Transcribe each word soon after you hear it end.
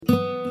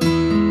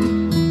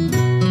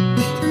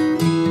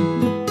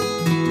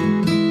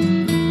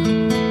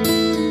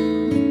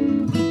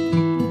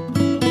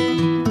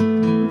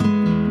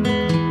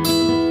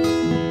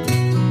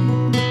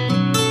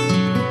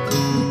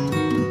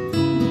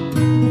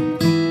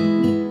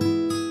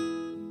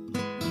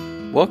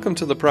Welcome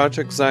to the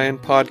Project Zion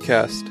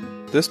podcast.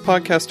 This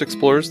podcast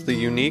explores the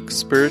unique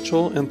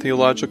spiritual and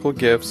theological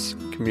gifts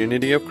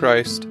Community of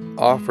Christ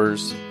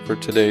offers for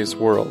today's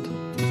world.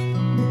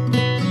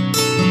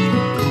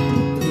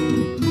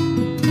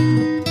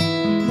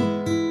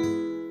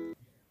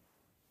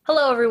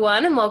 Hello,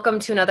 everyone, and welcome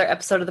to another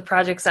episode of the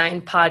Project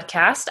Zion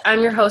podcast.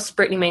 I'm your host,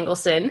 Brittany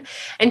Mangelson,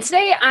 and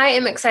today I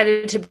am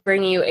excited to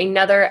bring you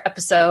another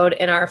episode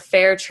in our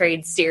Fair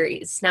Trade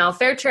series. Now,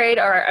 Fair Trade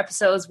are our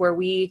episodes where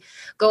we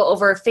go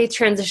over faith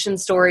transition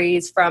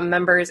stories from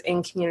members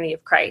in Community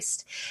of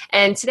Christ.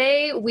 And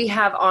today we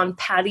have on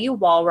Patty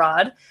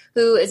Walrod,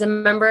 who is a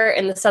member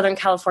in the Southern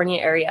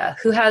California area,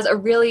 who has a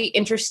really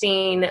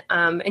interesting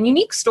and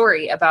unique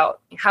story about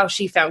how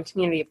she found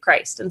Community of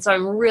Christ. And so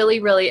I'm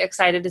really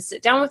excited to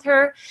sit down with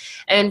her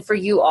and for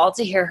you all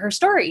to hear her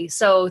story.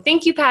 So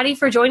thank you, Patty,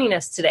 for joining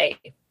us today.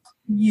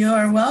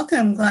 You're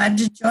welcome. Glad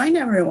to join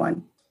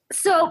everyone.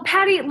 So,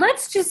 Patty,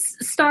 let's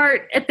just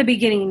start at the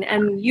beginning,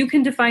 and you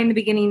can define the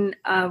beginning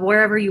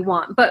wherever you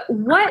want. But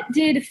what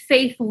did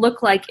faith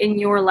look like in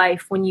your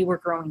life when you were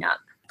growing up?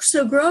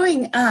 So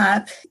growing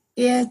up,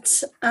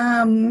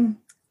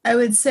 I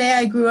would say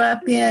I grew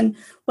up in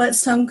what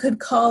some could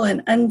call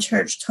an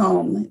unchurched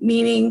home,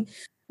 meaning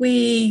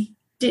we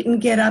didn't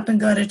get up and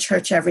go to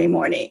church every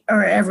morning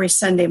or every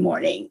Sunday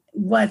morning.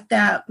 What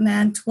that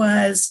meant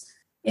was,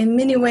 in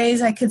many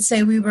ways, I could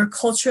say we were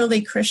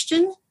culturally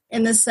Christian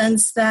in the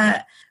sense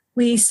that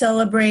we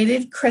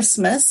celebrated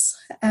Christmas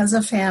as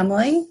a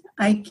family.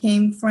 I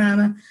came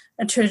from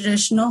a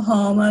traditional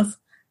home of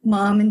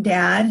mom and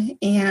dad,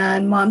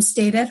 and mom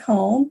stayed at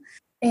home.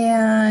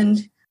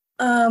 And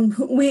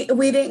we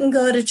didn't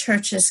go to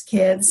church as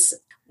kids.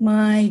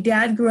 My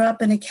dad grew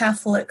up in a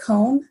Catholic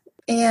home,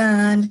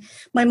 and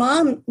my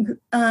mom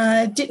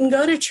didn't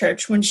go to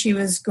church when she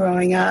was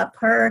growing up.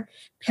 Her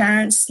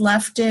parents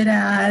left it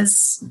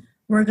as,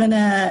 we're going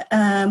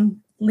to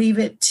leave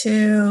it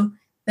to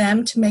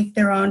them to make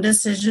their own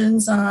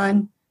decisions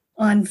on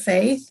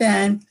faith.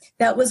 And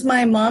that was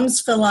my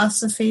mom's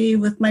philosophy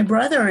with my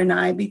brother and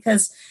I,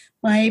 because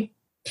my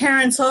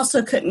parents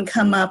also couldn't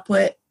come up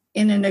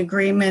in an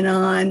agreement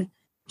on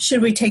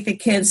should we take the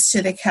kids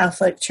to the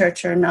Catholic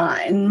Church or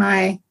not. And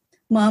my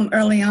mom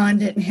early on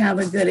didn't have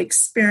a good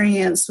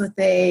experience with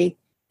a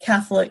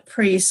Catholic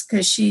priest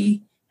because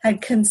she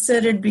had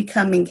considered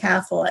becoming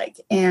Catholic.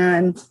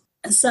 And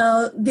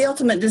so the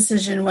ultimate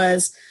decision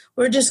was,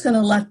 we're just going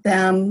to let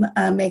them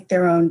make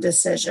their own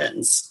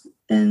decisions.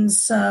 And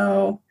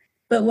so,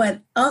 but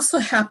what also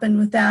happened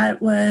with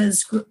that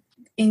was,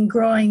 in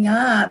growing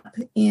up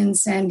in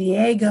San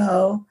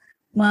Diego,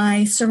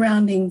 my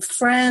surrounding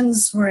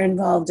friends were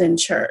involved in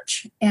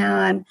church.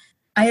 And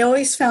I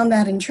always found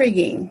that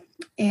intriguing.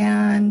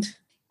 And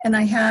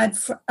I had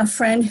a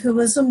friend who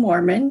was a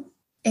Mormon,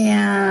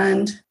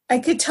 and I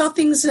could tell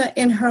things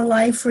in her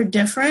life were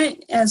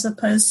different as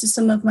opposed to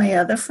some of my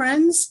other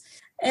friends.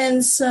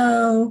 And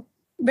so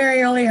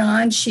very early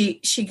on,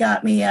 she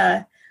got me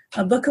a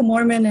Book of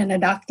Mormon and a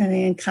Doctrine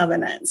and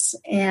Covenants.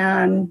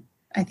 And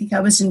I think I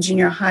was in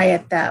junior high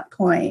at that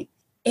point.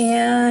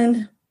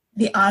 And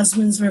the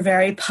Osmonds were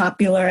very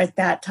popular at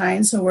that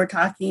time. So we're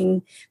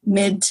talking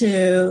mid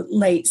to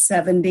late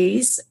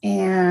 70s.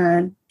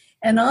 And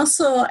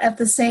also at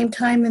the same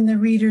time in the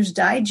Reader's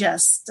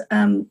Digest,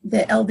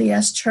 the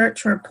LDS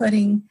Church were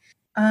putting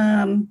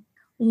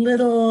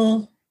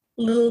little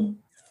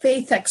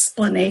faith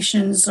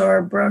explanations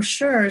or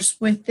brochures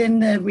within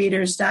the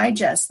Reader's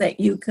Digest that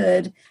you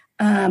could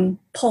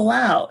pull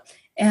out.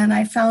 And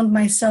I found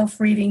myself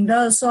reading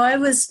those. So I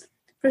was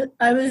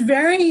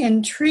very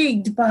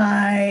intrigued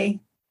by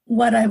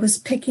what I was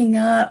picking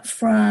up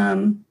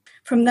from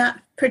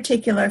that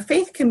particular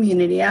faith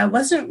community. I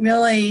wasn't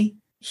really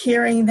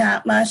hearing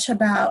that much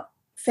about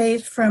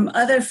faith from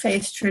other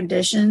faith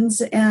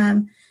traditions.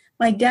 And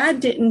my dad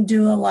didn't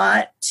do a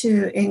lot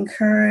to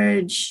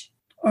encourage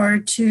or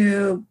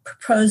to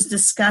propose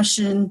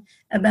discussion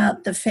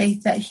about the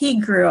faith that he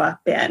grew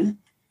up in.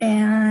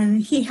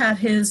 And he had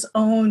his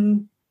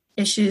own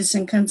issues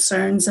and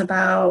concerns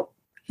about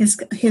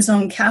his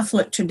own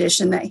Catholic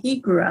tradition that he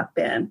grew up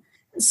in.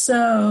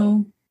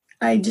 So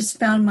I just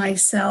found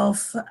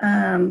myself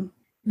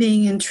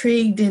being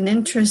intrigued and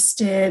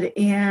interested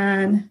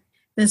in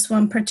this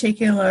one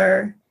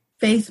particular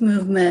faith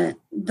movement,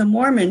 the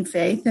Mormon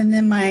faith. And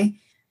then my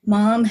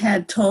mom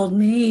had told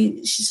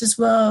me, she says,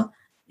 well,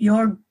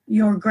 your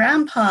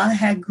grandpa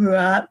had grew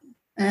up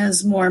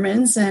as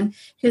Mormons, and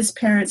his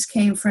parents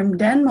came from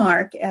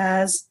Denmark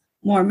as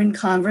Mormon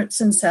converts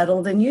and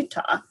settled in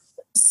Utah.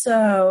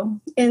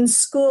 So in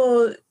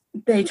school,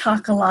 they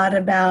talk a lot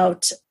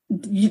about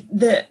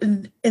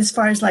as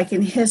far as like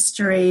in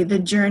history, the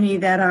journey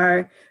that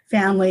our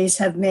families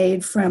have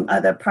made from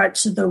other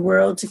parts of the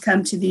world to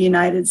come to the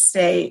United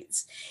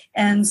States.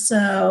 And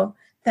so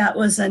that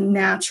was a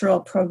natural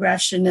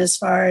progression as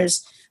far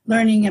as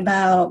learning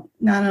about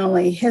not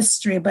only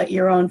history, but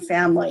your own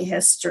family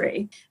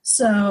history.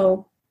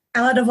 So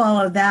out of all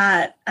of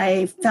that,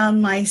 I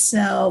found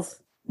myself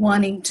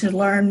wanting to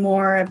learn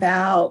more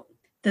about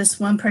this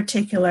one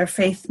particular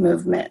faith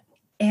movement.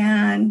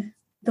 And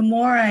the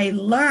more I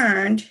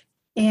learned,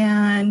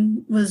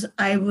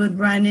 I would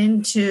run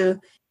into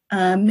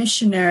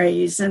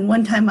missionaries. And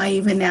one time I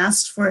even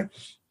asked for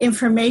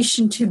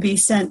information to be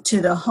sent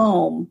to the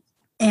home.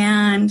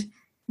 And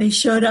they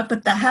showed up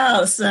at the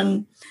house,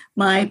 and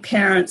my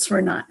parents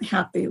were not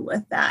happy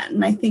with that.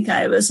 And I think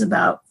I was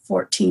about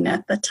 14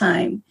 at the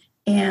time.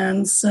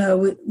 And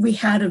so we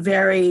had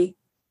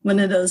one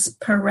of those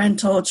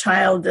parental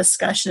child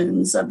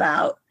discussions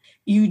about,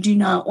 you do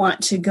not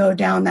want to go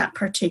down that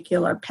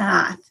particular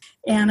path.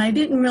 And I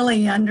didn't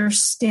really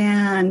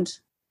understand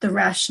the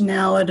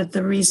rationality of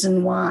the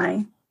reason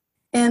why.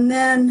 And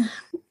then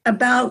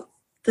about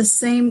the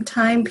same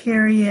time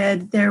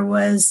period, there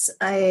was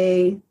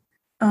a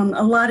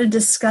lot of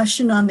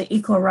discussion on the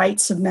Equal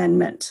Rights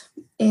Amendment.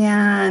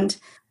 And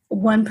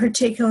one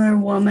particular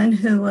woman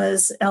who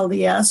was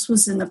LDS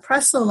was in the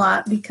press a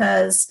lot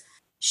because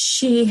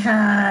she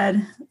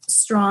had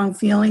strong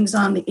feelings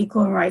on the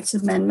Equal Rights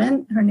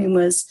Amendment. Her name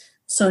was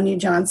Sonia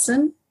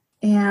Johnson.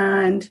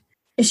 And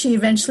she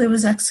eventually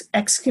was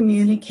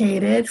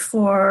excommunicated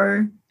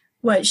for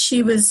what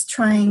she was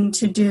trying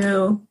to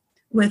do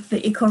with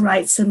the Equal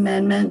Rights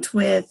Amendment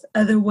with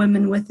other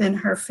women within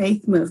her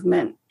faith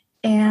movement.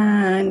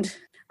 And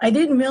I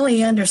didn't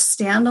really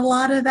understand a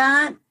lot of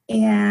that.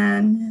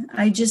 And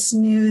I just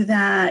knew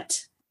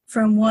that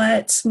from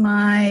what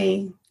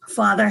my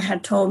father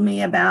had told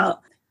me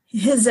about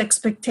his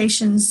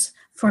expectations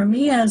for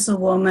me as a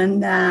woman,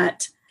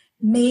 that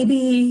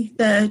maybe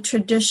the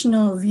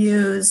traditional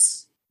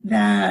views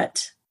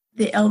that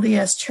the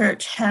LDS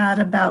Church had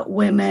about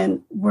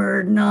women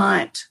were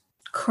not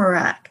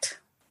correct.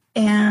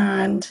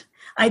 And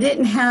I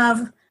didn't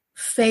have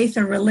faith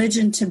or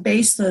religion to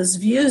base those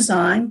views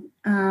on,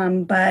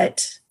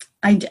 but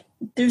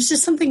there's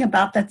just something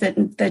about that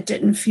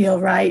didn't feel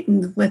right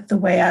with the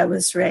way I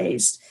was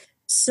raised.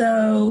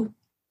 So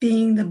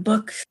being the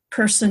book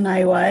person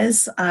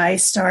I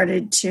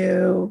started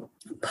to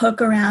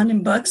poke around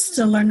in books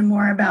to learn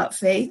more about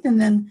faith.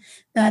 And then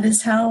that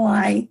is how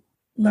I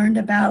learned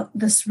about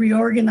this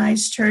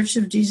Reorganized Church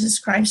of Jesus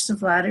Christ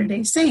of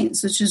Latter-day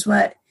Saints, which is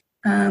what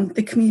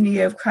the Community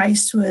of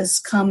Christ was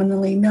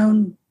commonly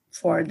known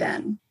for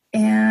then.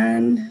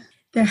 And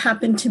there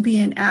happened to be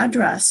an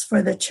address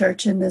for the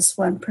church in this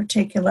one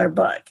particular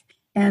book.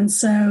 And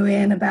so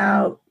in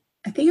about,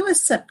 I think it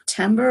was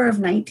September of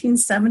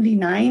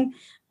 1979,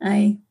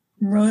 I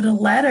wrote a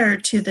letter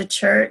to the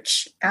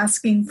church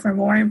asking for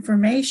more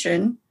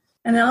information.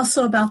 And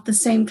also about the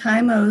same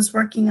time, I was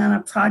working on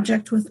a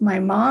project with my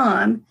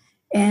mom,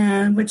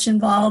 and which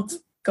involved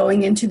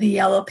going into the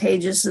Yellow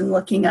Pages and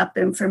looking up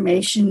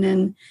information.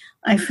 And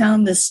I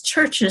found this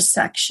churches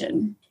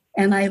section,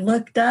 and I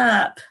looked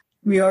up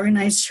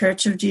Reorganized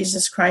Church of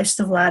Jesus Christ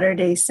of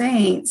Latter-day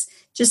Saints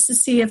just to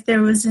see if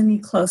there was any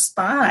close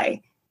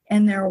by.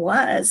 And there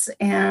was.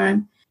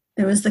 And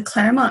there was the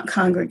Claremont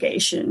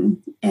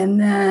congregation. And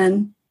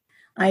then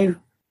I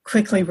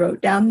quickly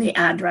wrote down the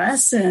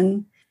address,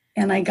 and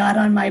I got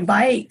on my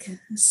bike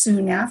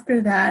soon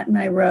after that, and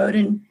I rode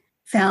and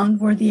found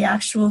where the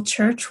actual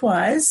church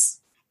was.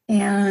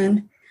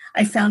 And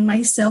I found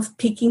myself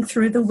peeking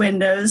through the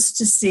windows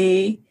to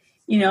see,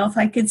 if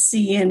I could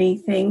see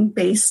anything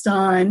based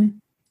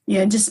on,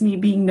 just me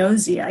being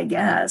nosy, I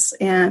guess.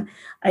 And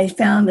I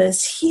found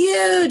this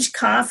huge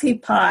coffee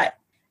pot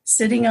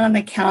sitting on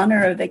the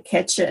counter of the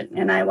kitchen.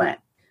 And I went,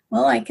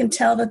 well, I can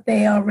tell that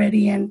they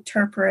already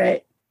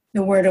interpret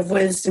the word of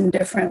wisdom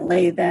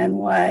differently than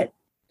what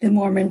the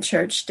Mormon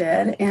church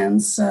did.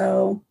 And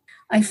so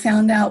I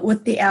found out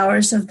what the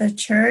hours of the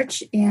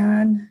church,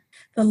 and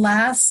the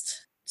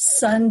last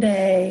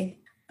Sunday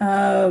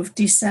of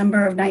December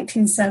of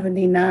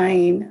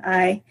 1979,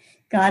 I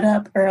got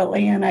up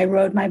early and I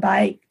rode my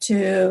bike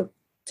to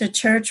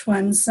church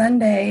one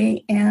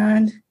Sunday,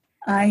 and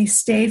I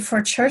stayed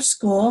for church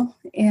school.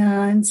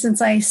 And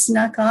since I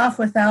snuck off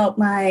without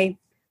my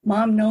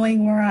mom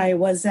knowing where I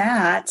was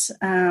at,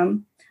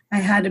 I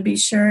had to be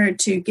sure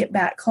to get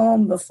back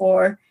home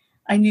before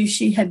I knew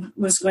she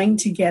was going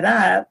to get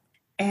up,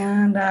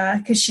 and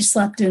because she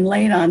slept in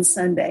late on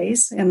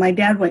Sundays, and my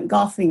dad went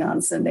golfing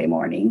on Sunday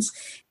mornings.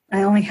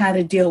 I only had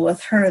to deal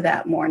with her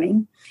that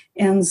morning.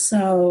 And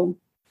so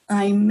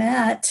I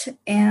met,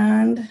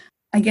 and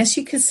I guess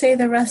you could say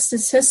the rest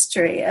is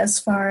history as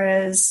far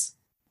as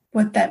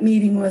what that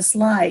meeting was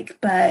like.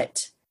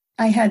 But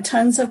I had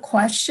tons of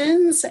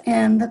questions,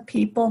 and the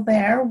people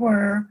there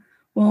were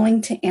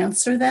willing to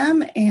answer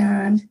them.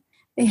 And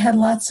they had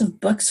lots of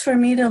books for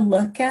me to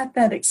look at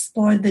that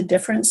explored the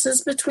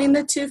differences between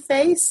the two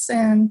faiths.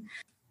 And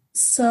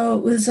so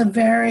it was a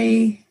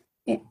very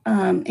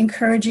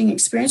encouraging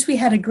experience. We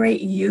had a great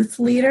youth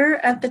leader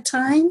at the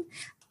time.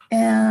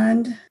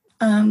 And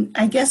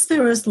I guess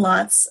there was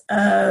lots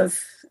of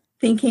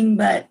thinking,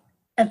 but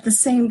at the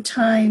same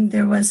time,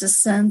 there was a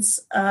sense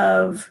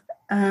of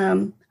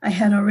I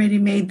had already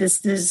made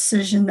this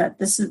decision that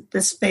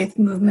this faith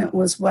movement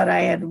was what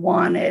I had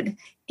wanted.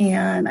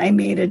 And I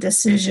made a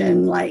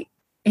decision like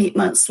 8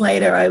 months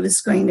later, I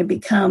was going to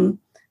become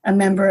a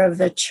member of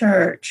the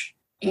church.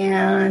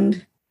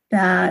 And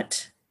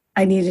that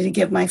I needed to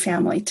give my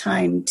family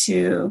time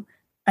to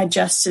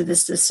adjust to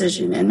this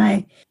decision. And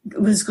I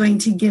was going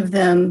to give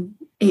them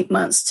 8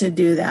 months to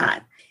do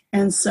that.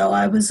 And so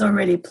I was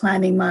already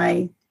planning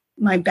my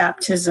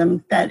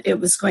baptism, that it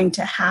was going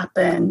to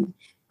happen,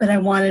 but I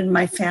wanted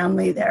my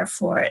family there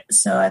for it.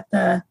 So at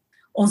the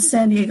Old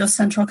San Diego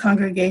Central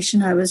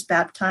Congregation, I was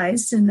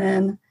baptized. And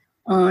then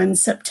on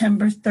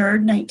September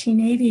 3rd,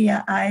 1980,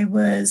 I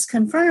was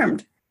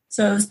confirmed.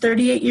 So it was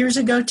 38 years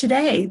ago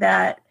today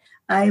that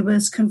I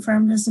was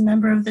confirmed as a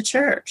member of the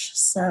church.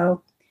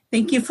 So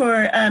thank you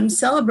for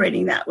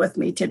celebrating that with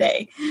me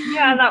today.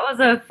 Yeah, that was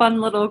a fun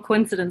little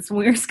coincidence when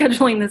we were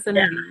scheduling this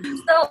interview. Yeah.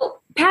 So,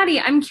 Patty,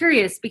 I'm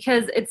curious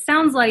because it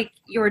sounds like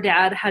your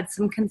dad had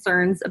some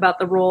concerns about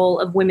the role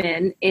of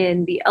women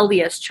in the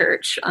LDS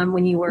church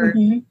when you were,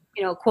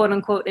 quote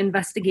unquote,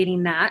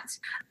 investigating that.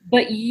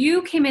 But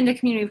you came into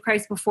Community of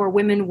Christ before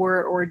women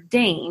were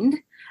ordained.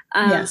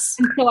 Yes.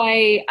 And so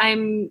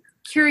I'm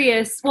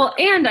curious. Well,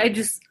 and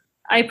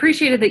I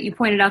appreciated that you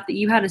pointed out that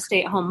you had a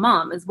stay-at-home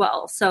mom as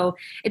well. So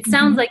it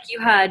sounds like you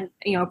had,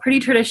 a pretty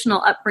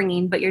traditional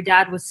upbringing, but your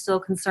dad was still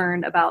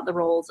concerned about the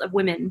roles of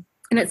women.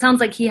 And it sounds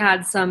like he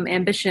had some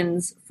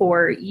ambitions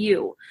for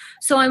you.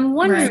 So I'm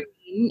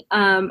wondering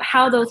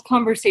how those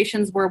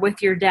conversations were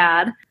with your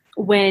dad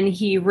when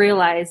he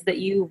realized that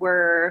you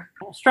were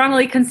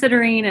strongly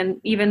considering and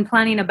even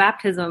planning a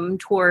baptism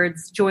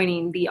towards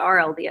joining the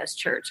RLDS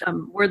church.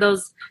 Were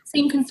those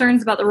same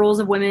concerns about the roles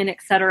of women, et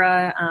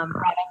cetera,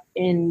 brought up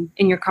in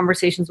your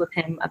conversations with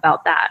him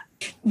about that?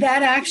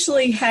 That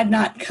actually had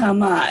not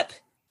come up.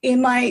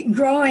 In my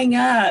growing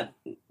up,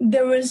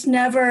 there was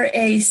never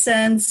a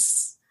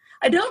sense,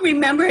 I don't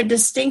remember a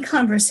distinct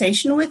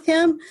conversation with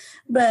him,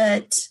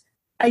 but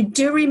I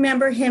do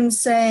remember him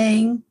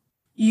saying,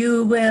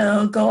 you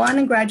will go on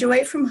and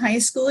graduate from high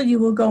school, you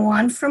will go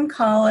on from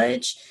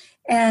college,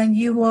 and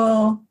you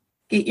will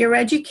get your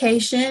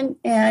education,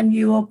 and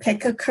you will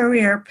pick a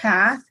career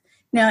path.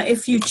 Now,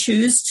 if you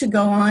choose to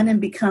go on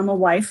and become a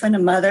wife and a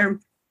mother,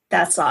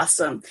 that's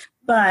awesome.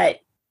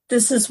 But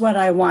this is what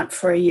I want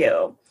for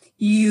you.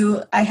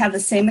 I have the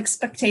same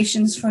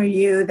expectations for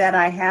you that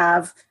I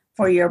have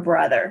for your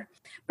brother.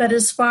 But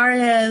as far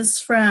as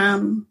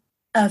from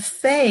a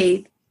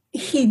faith,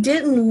 he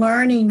didn't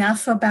learn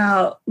enough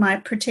about my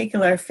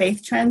particular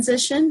faith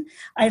transition.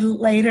 I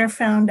later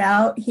found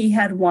out he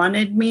had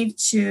wanted me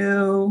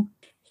to,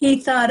 he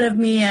thought of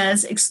me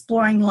as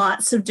exploring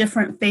lots of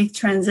different faith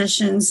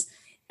transitions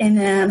and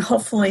then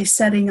hopefully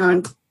setting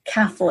on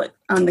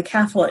the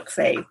Catholic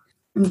faith.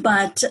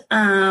 But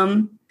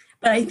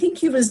I think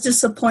he was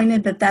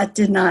disappointed that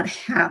did not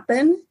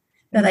happen,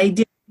 that I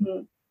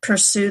didn't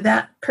pursue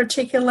that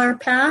particular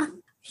path.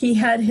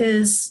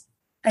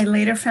 I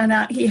later found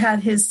out he had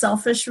his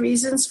selfish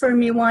reasons for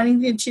me wanting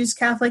to choose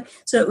Catholic,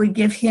 so it would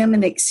give him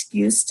an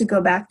excuse to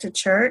go back to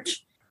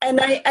church. And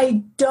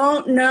I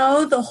don't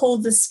know the whole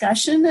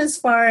discussion as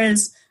far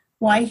as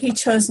why he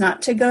chose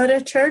not to go to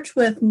church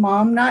with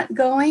mom not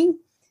going.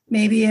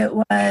 Maybe it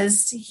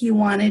was he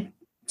wanted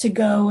to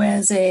go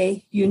as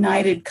a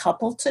united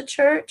couple to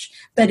church,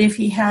 but if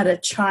he had a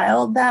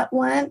child that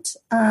went,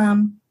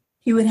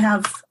 he would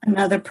have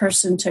another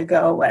person to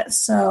go with.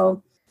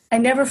 So I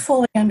never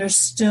fully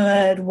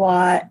understood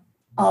what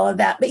all of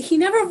that, but he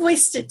never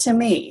voiced it to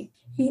me.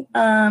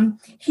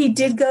 He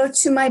did go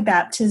to my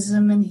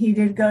baptism and he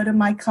did go to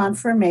my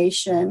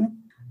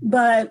confirmation,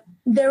 but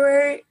there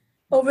were,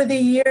 over the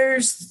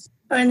years,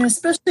 and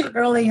especially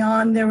early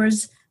on, there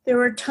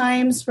were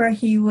times where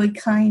he would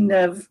kind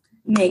of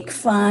make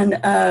fun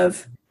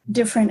of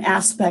different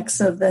aspects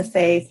of the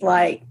faith.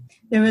 Like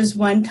there was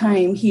one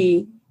time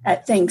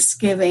at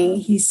Thanksgiving,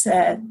 he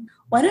said,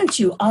 why don't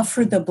you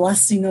offer the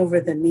blessing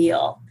over the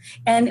meal?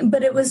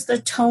 But it was the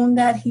tone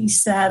that he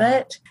said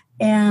it.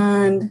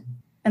 And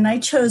I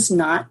chose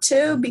not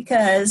to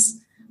because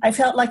I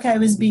felt like I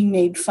was being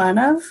made fun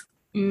of.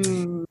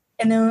 And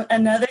then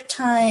another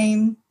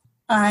time,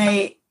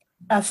 a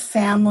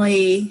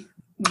family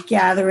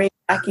gathering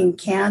back in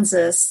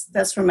Kansas,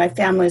 that's where my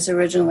family is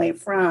originally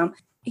from,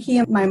 he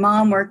and my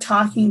mom were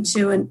talking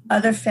to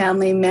other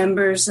family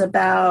members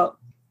about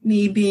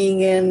me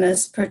being in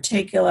this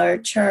particular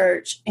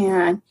church,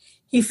 and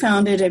he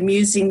found it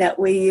amusing that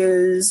we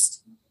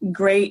used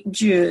grape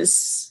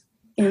juice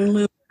in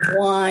lieu of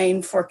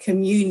wine for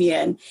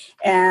communion.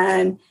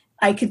 And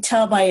I could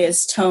tell by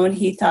his tone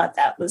he thought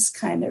that was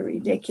kind of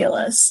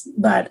ridiculous.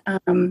 But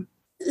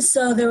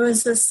so there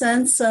was a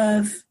sense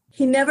of,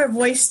 he never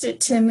voiced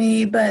it to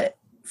me, but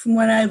from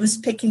what I was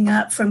picking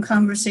up from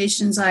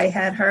conversations I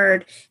had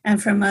heard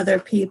and from other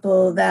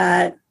people,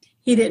 that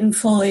he didn't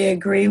fully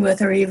agree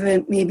with or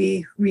even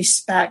maybe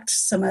respect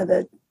some of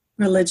the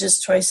religious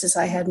choices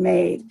I had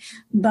made.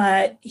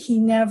 But he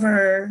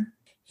never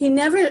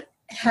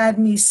had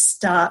me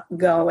stop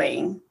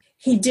going.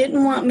 He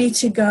didn't want me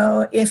to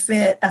go if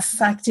it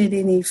affected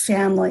any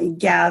family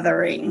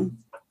gathering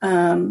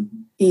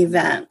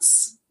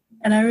events.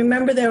 And I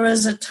remember there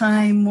was a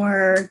time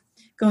where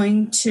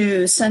going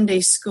to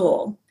Sunday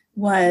school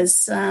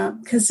was,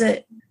 because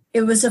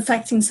it was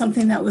affecting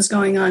something that was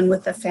going on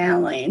with the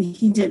family, and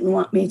he didn't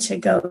want me to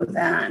go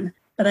then.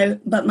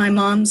 But my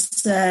mom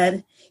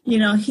said,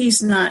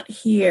 he's not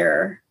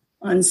here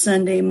on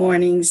Sunday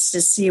mornings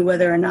to see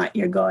whether or not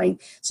you're going,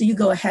 so you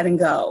go ahead and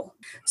go.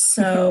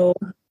 So,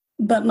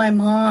 but my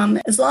mom,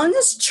 as long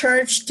as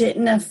church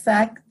didn't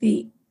affect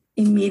the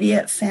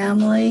immediate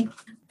family,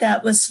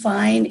 that was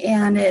fine.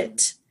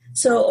 And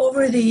so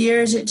over the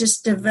years, it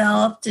just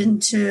developed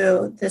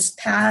into this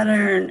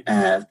pattern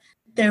of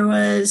there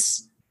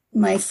was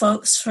my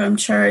folks from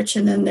church,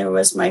 and then there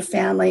was my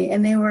family,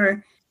 and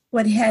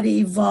what had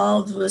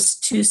evolved was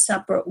two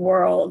separate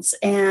worlds.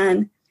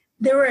 And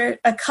there were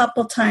a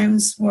couple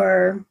times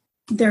where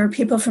there were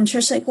people from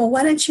church like, well,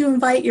 why don't you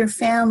invite your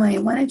family?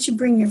 Why don't you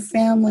bring your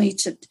family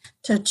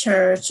to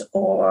church?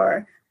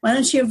 Or why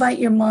don't you invite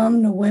your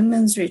mom to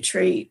women's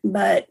retreat?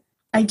 But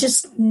I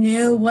just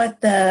knew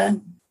what the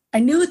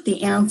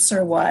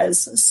answer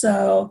was.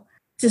 So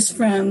just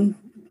from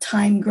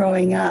time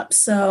growing up.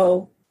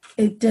 So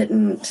it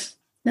didn't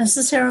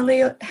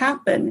necessarily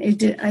happen.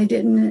 I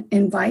didn't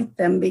invite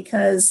them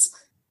because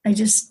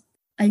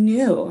I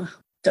knew.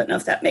 Don't know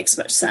if that makes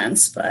much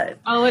sense, but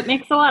it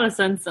makes a lot of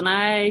sense, and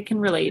I can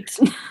relate.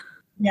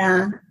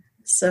 Yeah.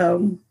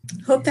 So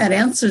hope that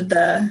answered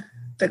the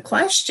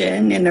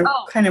question in a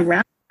kind of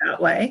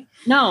roundabout way.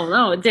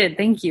 No, it did.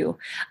 Thank you.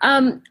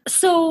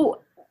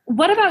 So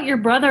what about your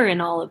brother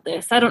in all of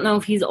this? I don't know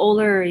if he's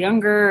older or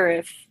younger, or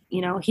if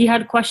he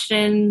had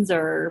questions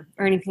or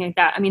anything like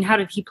that. I mean, how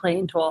did he play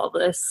into all of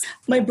this?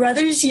 My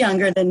brother's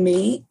younger than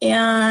me,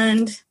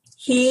 and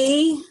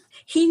he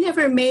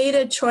never made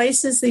a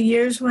choice as the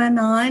years went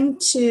on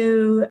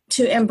to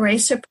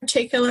embrace a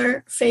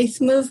particular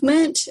faith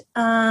movement.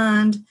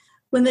 And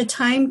when the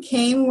time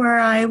came where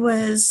I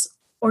was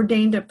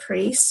ordained a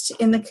priest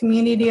in the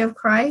Community of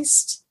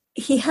Christ,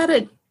 he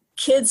had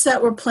kids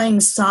that were playing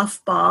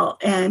softball,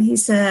 and he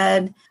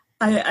said,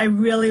 I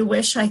really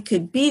wish I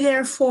could be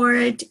there for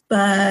it,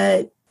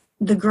 but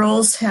the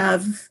girls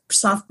have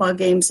softball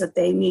games that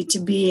they need to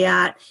be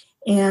at,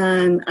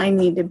 and I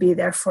need to be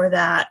there for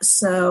that.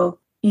 So,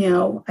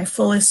 I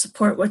fully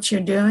support what you're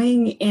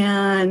doing.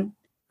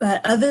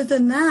 But other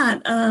than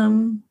that,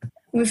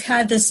 we've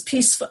had this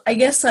peaceful, I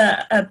guess,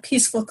 a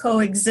peaceful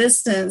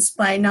coexistence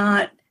by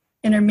not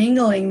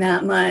intermingling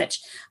that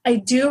much. I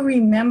do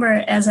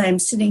remember, as I'm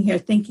sitting here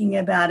thinking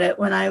about it,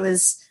 when I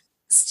was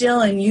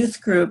still in youth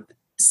group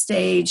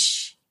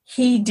stage,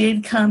 he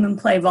did come and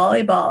play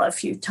volleyball a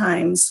few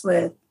times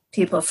with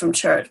people from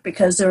church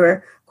because there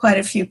were quite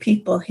a few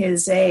people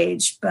his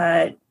age,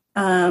 but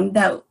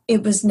that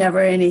it was never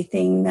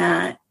anything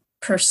that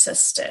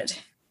persisted.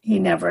 He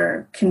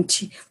never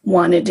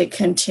wanted to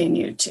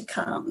continue to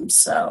come.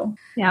 So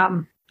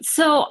yeah.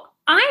 So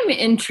I'm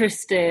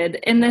interested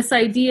in this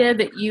idea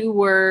that you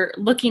were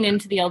looking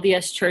into the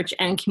LDS Church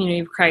and Community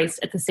of Christ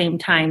at the same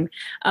time,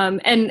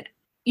 and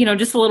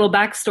just a little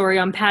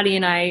backstory on Patty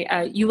and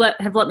I. You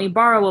have let me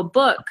borrow a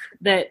book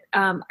that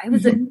I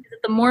was at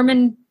the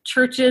Mormon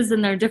churches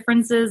and their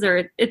differences,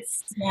 or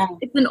it's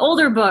an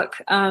older book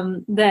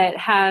that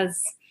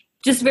has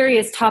just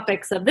various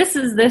topics of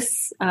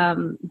this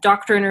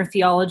doctrine or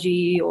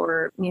theology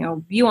or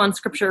view on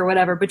scripture or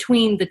whatever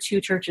between the two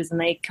churches,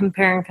 and they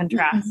compare and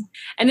contrast.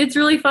 Mm-hmm. And it's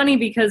really funny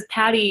because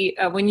Patty,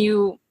 when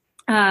you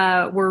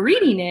were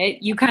reading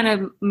it, you kind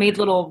of made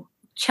little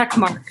check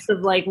marks of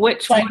like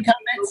which one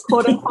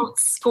quote unquote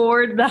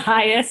scored the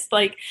highest.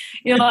 Like,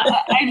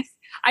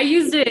 I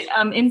used it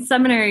in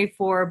seminary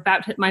for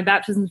my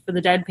baptisms for the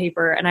dead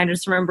paper. And I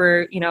just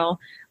remember,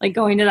 like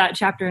going to that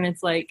chapter, and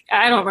it's like,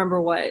 I don't remember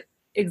what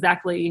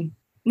exactly,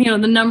 the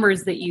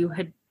numbers that you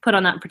had put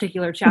on that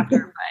particular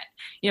chapter,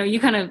 but, you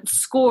kind of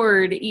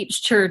scored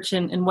each church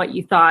and what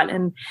you thought.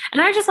 And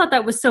I just thought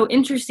that was so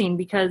interesting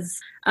because,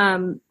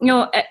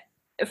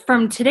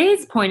 from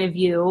today's point of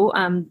view,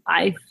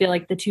 I feel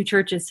like the two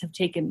churches have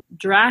taken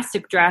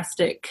drastic,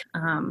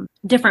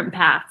 different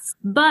paths.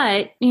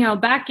 But,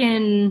 back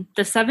in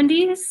the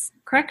 70s,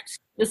 correct?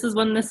 This is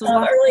when this was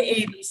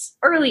early 80s.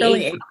 Early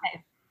 80s.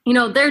 Okay.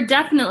 There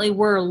definitely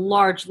were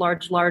large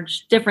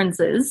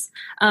differences.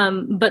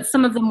 But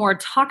some of the more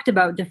talked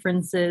about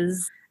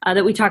differences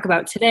that we talk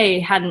about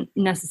today hadn't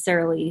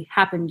necessarily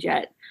happened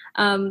yet.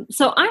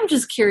 So I'm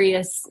just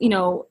curious,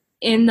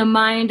 in the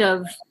mind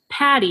of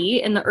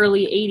Patty in the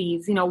early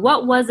 80s,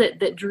 what was it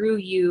that drew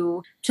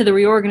you to the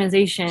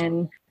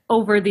reorganization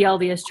over the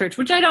LDS Church?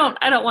 Which I don't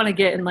want to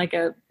get in like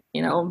a,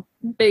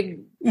 big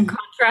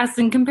contrast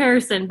and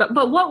comparison, but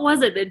what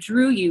was it that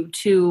drew you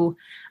to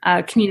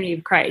Community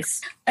of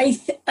Christ? I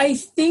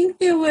think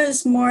there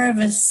was more of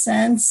a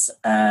sense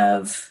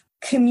of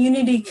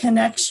community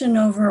connection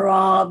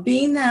overall,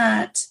 being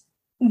that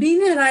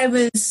I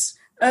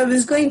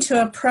was going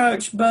to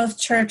approach both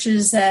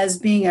churches as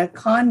being a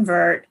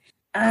convert.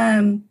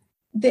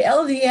 The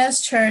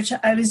LDS Church,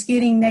 I was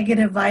getting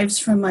negative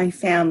vibes from my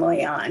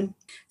family on.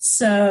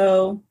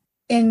 So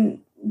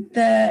in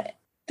the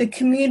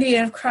Community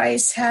of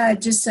Christ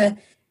had just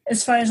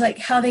as far as like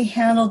how they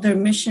handled their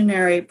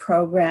missionary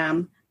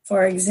program,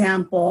 for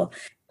example,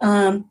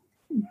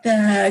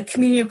 the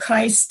Community of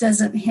Christ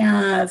doesn't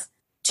have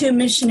two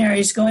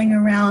missionaries going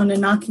around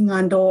and knocking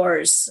on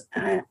doors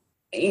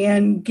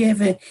and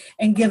given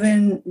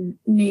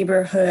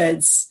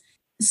neighborhoods.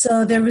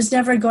 So there was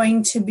never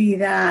going to be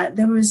that.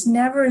 There was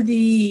never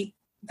the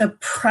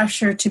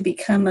pressure to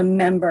become a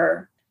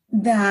member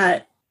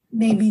that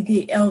maybe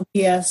the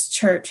LDS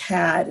church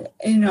had,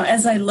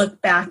 as I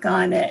look back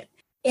on it.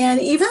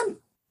 And even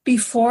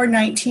before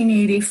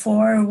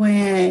 1984,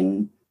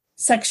 when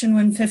Section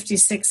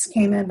 156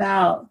 came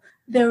about,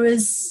 there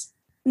was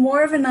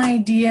more of an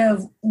idea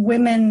of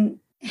women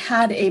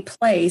had a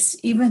place,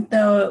 even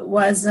though it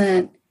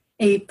wasn't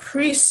a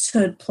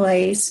priesthood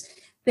place,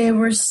 they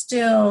were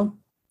still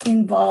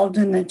involved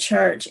in the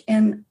church.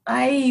 And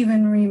I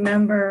even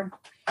remember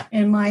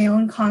in my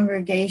own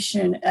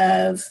congregation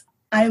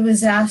I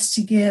was asked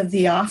to give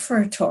the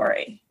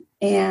offertory.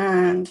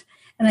 And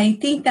I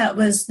think that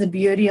was the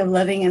beauty of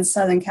living in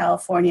Southern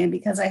California,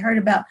 because I heard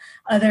about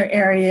other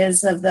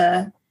areas of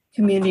the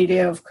Community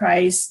of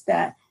Christ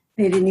that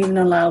they didn't even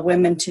allow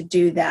women to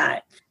do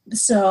that.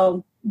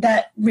 So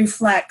that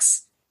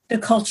reflects the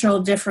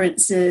cultural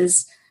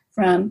differences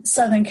from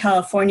Southern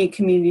California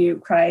Community of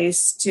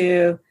Christ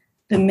to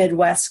the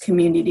Midwest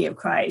Community of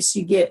Christ.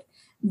 You get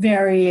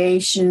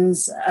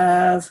variations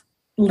of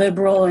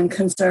liberal and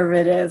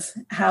conservative,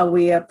 how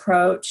we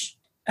approach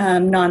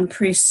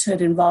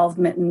non-priesthood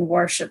involvement in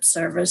worship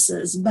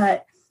services.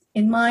 But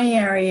in my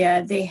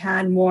area, they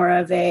had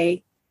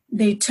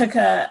they took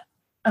a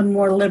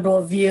more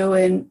liberal view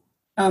in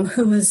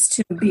who was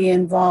to be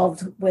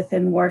involved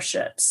within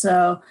worship.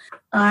 So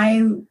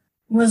I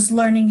was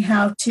learning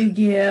how to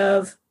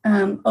give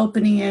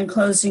opening and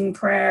closing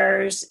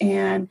prayers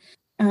and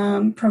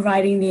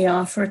providing the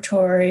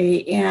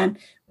offertory. And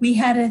we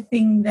had a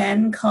thing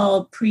then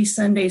called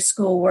pre-Sunday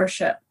school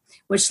worship,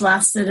 which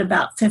lasted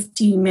about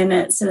 15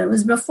 minutes. And it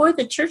was before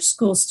the church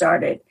school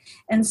started.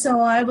 And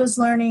so I was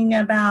learning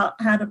about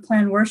how to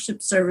plan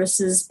worship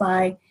services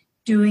by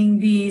doing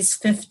these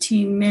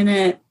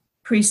 15-minute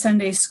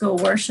pre-Sunday school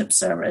worship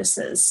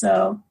services.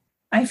 So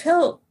I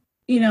felt,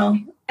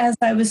 as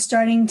I was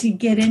starting to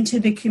get into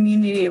the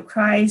Community of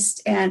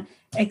Christ and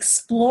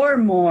explore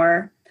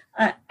more,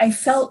 I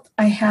felt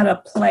I had a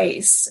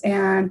place.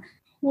 And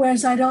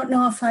whereas I don't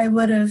know if I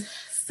would have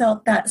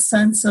felt that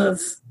sense of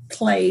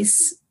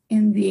place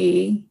in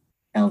the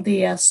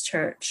LDS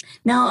church.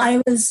 Now,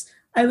 I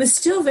was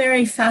still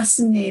very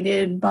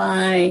fascinated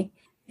by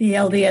the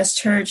LDS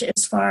church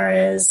as far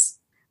as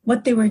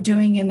what they were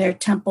doing in their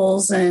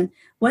temples and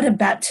what a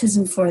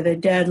baptism for the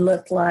dead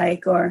looked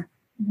like, or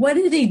what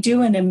do they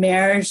do in a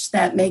marriage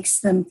that makes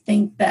them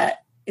think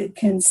that it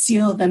can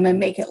seal them and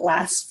make it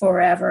last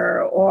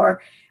forever,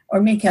 or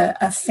make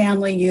a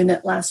family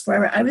unit last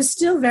forever. I was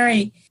still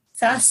very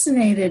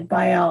fascinated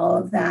by all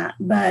of that,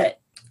 but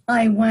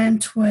I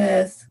went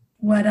with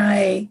what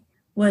I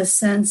was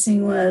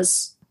sensing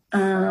was,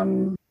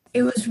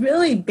 it was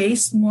really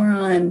based more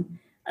on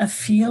a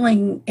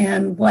feeling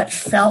and what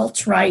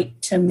felt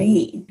right to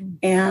me.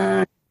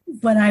 And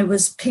what I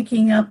was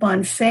picking up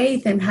on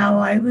faith and how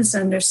I was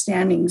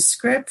understanding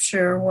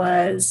scripture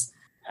was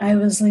I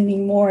was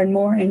leaning more and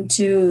more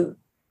into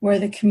where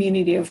the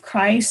Community of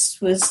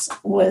Christ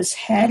was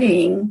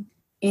heading.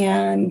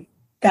 And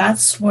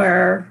that's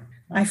where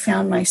I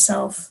found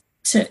myself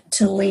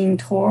to lean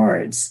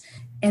towards.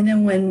 And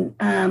then when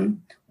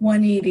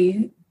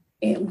in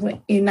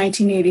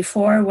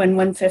 1984, when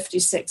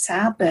 156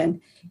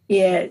 happened,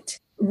 it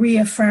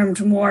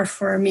reaffirmed more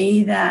for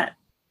me that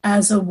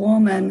as a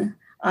woman,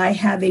 I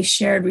have a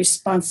shared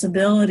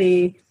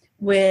responsibility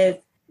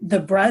with the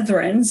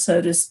brethren,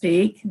 so to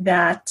speak,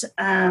 that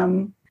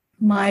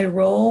my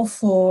role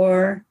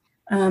for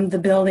the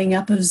building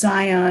up of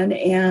Zion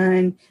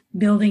and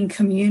building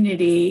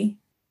community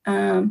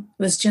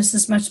was just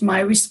as much my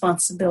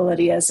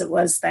responsibility as it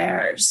was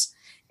theirs.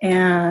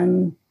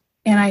 And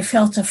I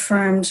felt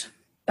affirmed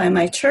by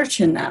my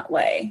church in that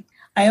way.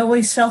 I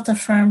always felt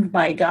affirmed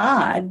by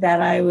God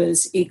that I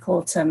was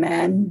equal to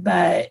men,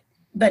 but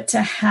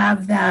to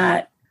have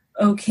that,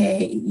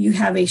 okay, you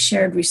have a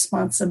shared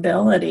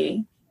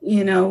responsibility,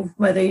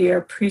 whether you're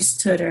a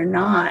priesthood or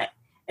not.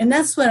 And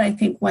that's what I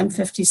think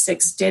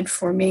 156 did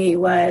for me,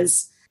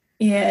 was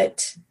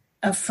it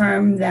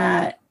affirmed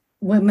that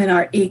women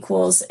are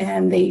equals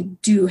and they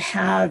do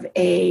have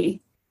a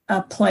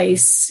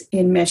place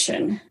in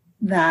mission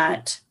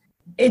that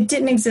it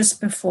didn't exist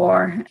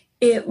before.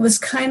 It was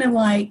kind of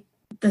like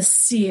the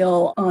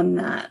seal on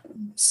that.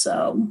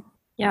 So,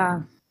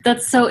 yeah,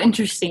 that's so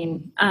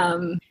interesting.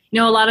 A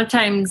lot of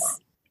times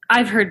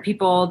I've heard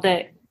people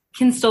that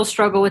can still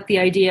struggle with the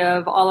idea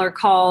of all are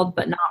called,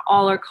 but not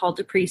all are called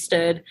to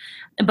priesthood.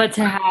 But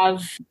to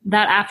have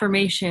that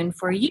affirmation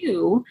for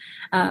you,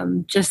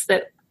 just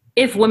that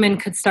if women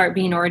could start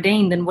being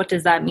ordained, then what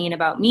does that mean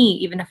about me,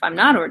 even if I'm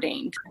not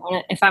ordained?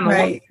 If I'm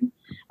a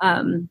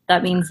woman,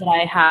 that means that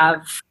I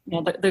have,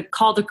 the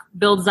call to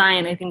build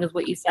Zion, I think is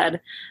what you said,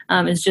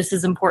 is just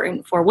as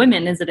important for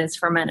women as it is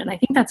for men. And I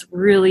think that's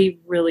really,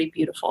 really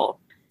beautiful.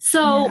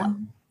 So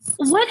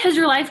What has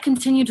your life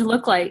continued to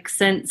look like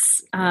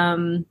since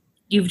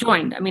you've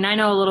joined? I mean, I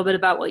know a little bit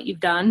about what you've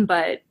done,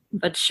 but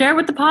share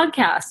with the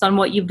podcast on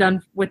what you've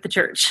done with the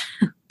church.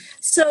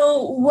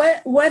 So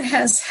what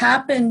has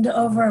happened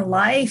over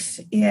life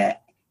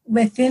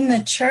within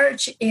the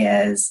church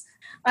is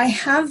I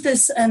have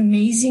this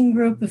amazing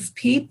group of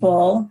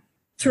people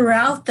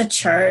throughout the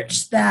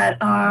church that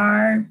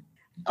are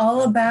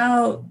all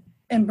about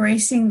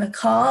embracing the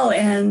call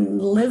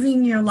and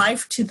living your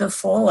life to the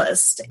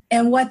fullest.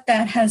 And what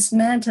that has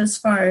meant as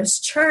far as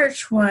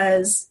church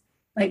was,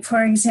 like,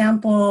 for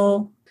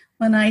example,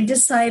 when I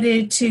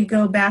decided to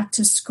go back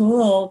to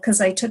school, because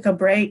I took a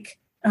break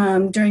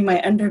during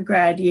my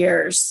undergrad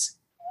years,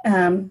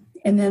 and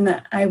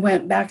then I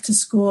went back to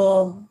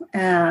school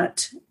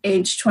at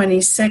age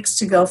 26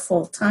 to go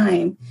full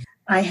time.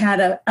 I had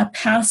a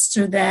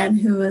pastor then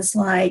who was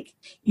like,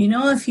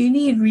 if you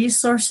need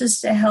resources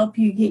to help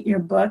you get your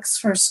books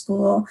for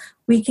school,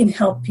 we can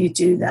help you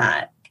do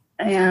that.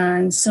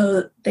 And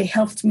so they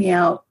helped me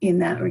out in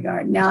that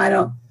regard. Now,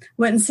 I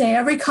wouldn't say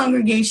every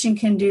congregation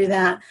can do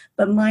that,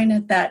 but mine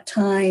at that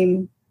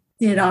time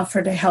did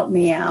offer to help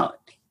me out.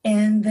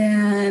 And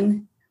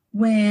then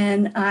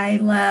when I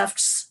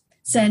left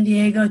San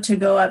Diego to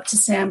go up to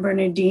San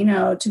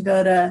Bernardino to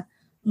go to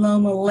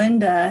Loma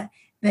Linda,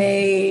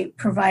 they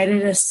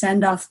provided a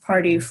send-off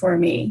party for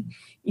me.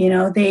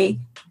 They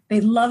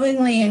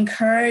lovingly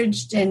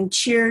encouraged and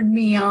cheered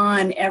me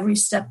on every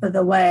step of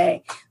the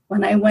way.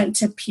 When I went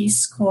to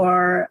Peace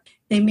Corps,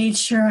 they made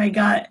sure I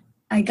got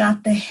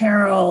the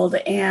Herald,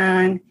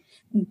 and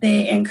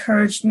they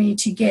encouraged me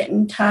to get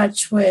in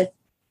touch with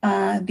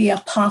the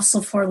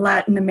apostle for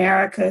Latin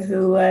America,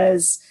 who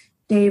was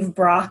Dave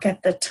Brock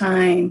at the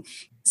time.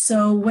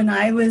 So when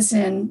I was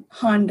in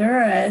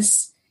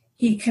Honduras,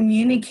 he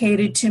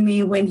communicated to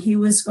me when he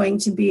was going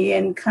to be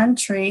in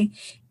country,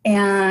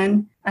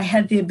 and I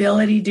had the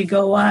ability to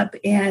go up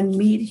and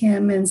meet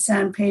him in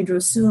San Pedro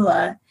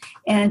Sula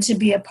and to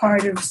be a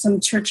part of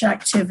some church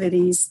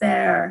activities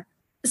there.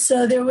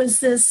 So there was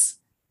this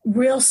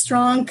real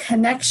strong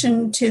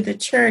connection to the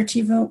church,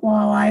 even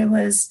while I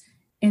was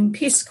in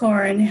Peace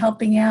Corps and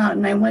helping out.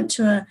 And I went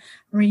to a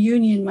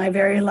reunion my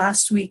very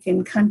last week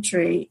in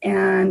country,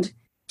 and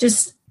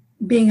just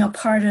being a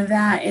part of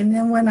that. And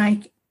then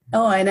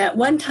and at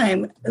one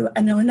time,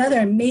 I know another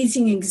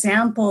amazing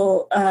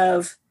example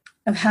of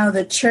how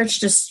the church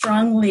just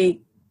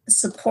strongly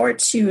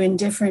supports you in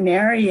different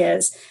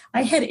areas.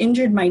 I had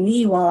injured my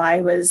knee while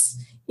I was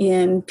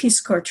in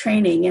Peace Corps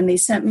training, and they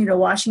sent me to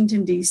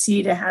Washington,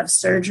 D.C. to have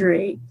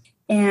surgery.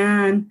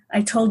 And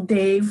I told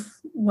Dave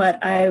what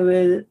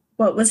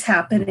was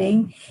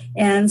happening.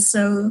 And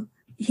so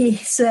he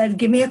said,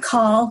 give me a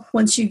call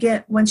once you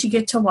get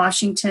to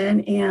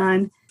Washington.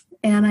 And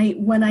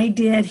when I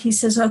did, he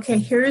says, okay,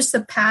 here's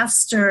the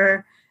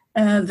pastor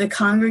of the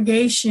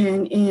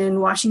congregation in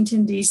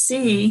Washington,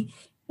 D.C.,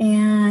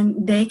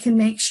 and they can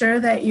make sure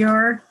that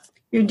you're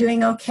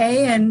doing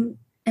okay and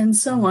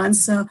so on.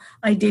 So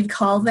I did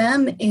call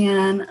them,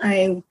 and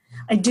I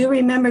do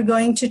remember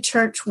going to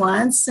church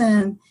once,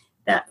 and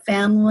that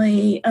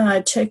family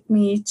took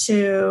me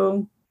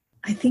to,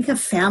 I think, a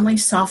family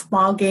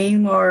softball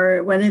game,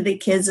 or one of the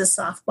kids'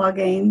 softball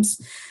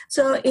games.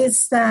 So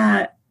it's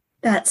that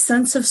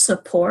sense of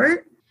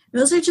support.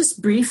 Those are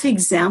just brief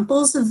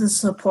examples of the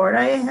support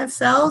I have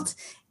felt.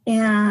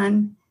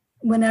 And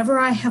whenever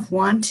I have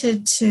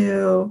wanted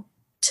to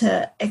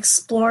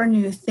explore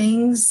new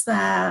things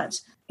that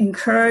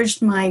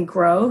encouraged my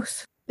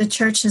growth, the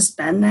church has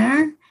been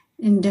there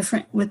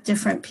with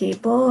different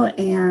people.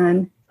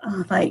 And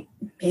like,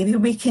 maybe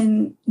we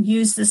can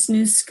use this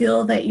new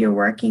skill that you're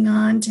working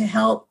on to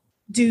help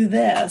do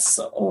this,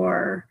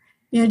 or,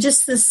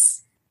 just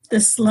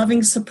this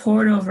loving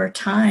support over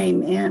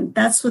time. And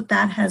that's what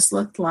that has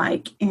looked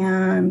like.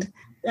 And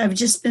I've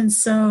just been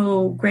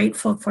so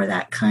grateful for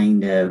that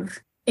kind of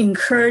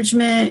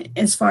encouragement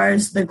as far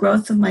as the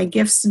growth of my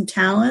gifts and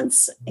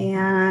talents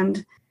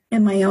and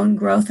my own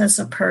growth as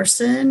a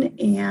person.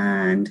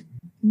 And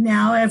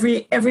now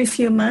every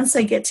few months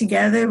I get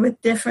together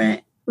with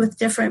different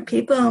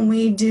people, and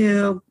we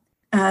do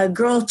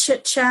girl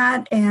chit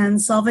chat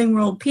and solving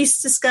world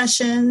peace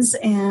discussions.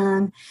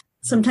 And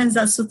sometimes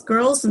that's with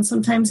girls, and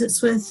sometimes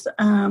it's with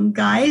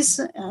guys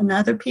and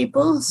other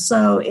people.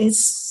 So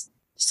it's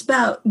just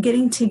about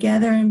getting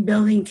together and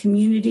building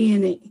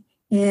community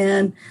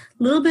in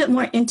a little bit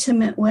more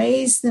intimate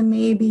ways than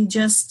maybe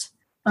just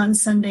on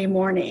Sunday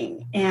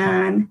morning.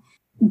 And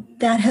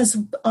that has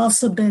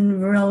also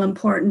been real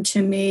important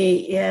to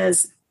me,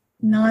 is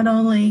not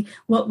only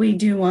what we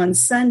do on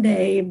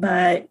Sunday,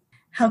 but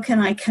how can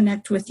I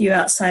connect with you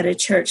outside of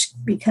church?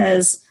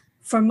 Because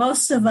for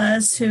most of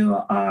us who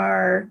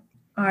are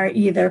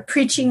either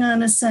preaching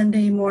on a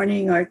Sunday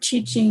morning or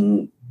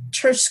teaching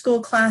church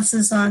school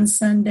classes on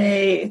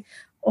Sunday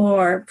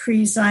or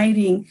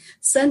presiding,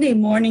 Sunday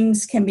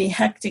mornings can be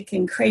hectic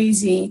and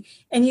crazy,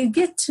 and you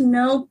get to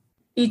know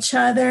each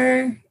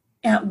other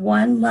at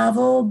one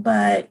level,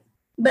 but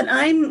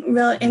I'm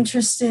real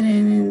interested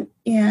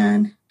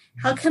in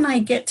how can I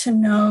get to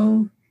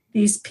know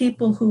these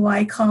people who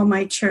I call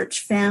my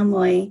church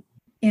family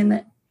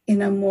in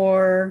a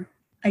more,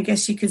 I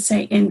guess you could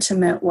say,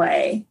 intimate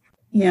way.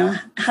 You know,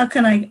 how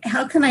can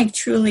I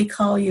truly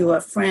call you a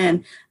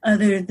friend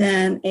other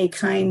than a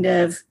kind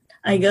of,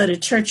 I go to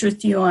church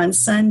with you on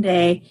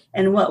Sunday,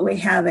 and what we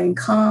have in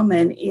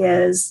common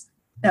is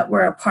that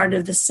we're a part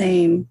of the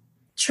same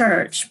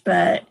church,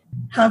 but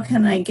how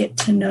can I get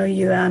to know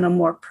you on a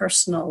more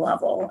personal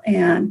level?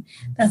 And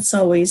that's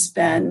always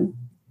been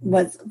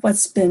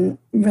what's been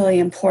really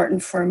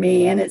important for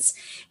me. And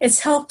it's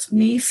helped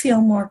me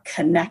feel more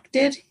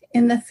connected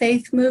in the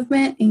faith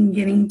movement and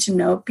getting to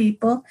know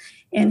people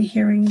and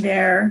hearing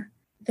their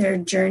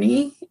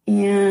journey.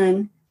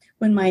 And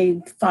when my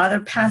father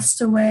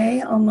passed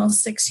away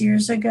almost 6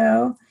 years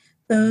ago,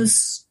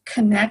 those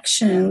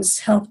connections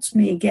helped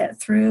me get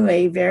through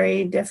a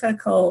very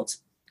difficult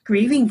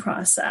grieving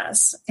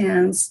process,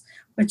 and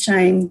which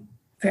I'm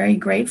very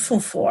grateful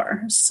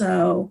for.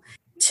 So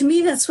to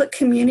me, that's what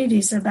community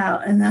is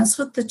about, and that's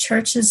what the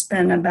church has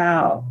been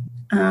about.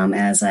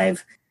 As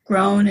I've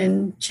grown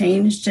and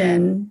changed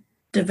and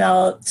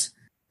developed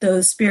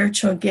those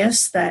spiritual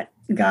gifts that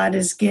God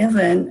has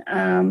given,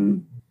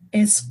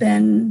 it's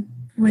been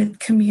with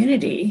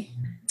community.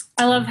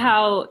 I love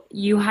how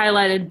you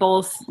highlighted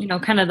both,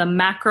 kind of the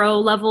macro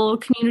level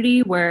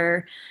community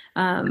where,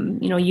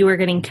 you were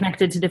getting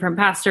connected to different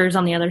pastors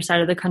on the other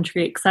side of the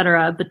country, et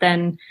cetera. But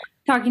then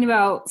talking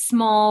about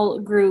small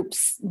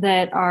groups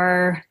that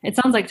are, it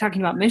sounds like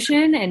talking about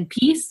mission and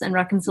peace and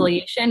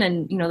reconciliation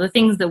and, the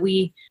things that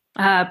we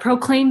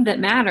proclaim that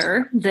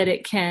matter, that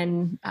it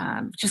can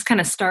just kind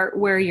of start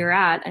where you're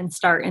at and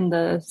start in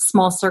the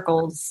small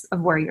circles of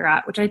where you're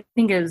at, which I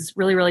think is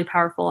really, really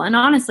powerful. And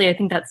honestly, I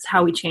think that's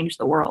how we change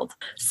the world.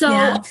 So,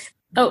 yeah.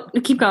 Oh,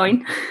 keep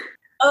going.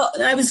 Oh,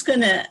 what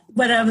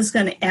I was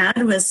going to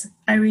add was,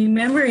 I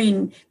remember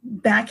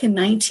back in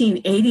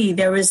 1980,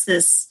 there was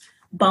this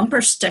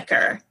bumper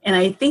sticker, and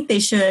I think they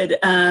should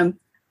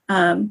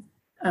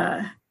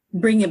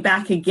bring it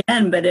back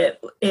again, but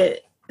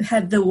it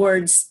had the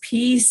words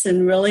peace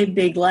in really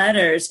big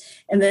letters.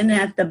 And then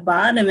at the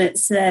bottom, it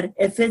said,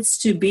 if it's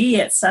to be,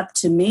 it's up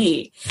to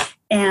me.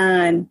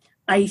 And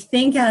I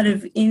think out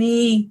of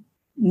any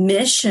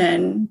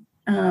mission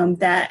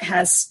that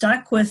has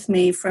stuck with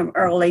me from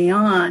early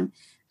on,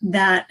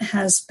 that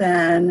has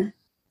been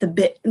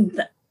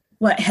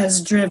what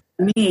has driven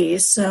me.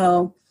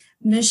 So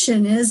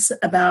mission is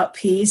about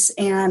peace,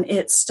 and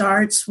it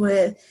starts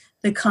with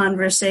the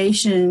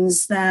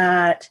conversations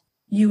that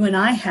you and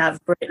I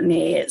have,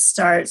 Brittany. It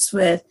starts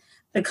with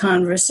the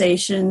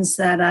conversations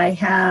that I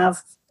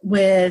have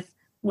with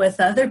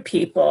other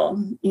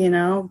people,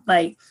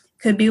 like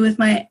could be with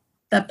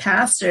the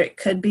pastor. It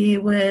could be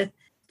with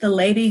the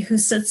lady who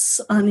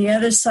sits on the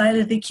other side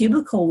of the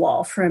cubicle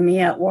wall from me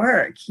at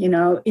work.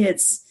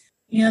 It's,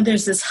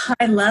 there's this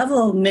high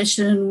level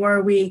mission where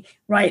we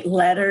write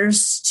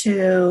letters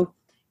to,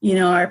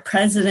 our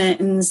president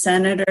and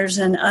senators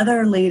and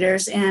other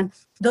leaders. And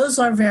those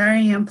are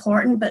very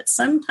important, but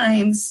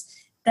sometimes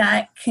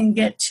that can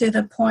get to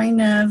the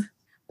point of,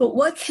 but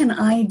what can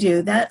I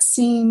do?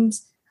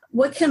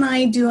 What can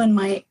I do in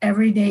my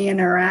everyday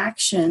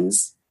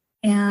interactions?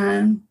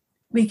 And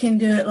we can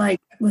do it like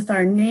with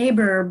our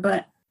neighbor,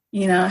 but,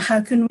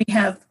 how can we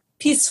have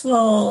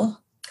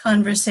peaceful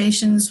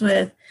conversations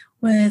with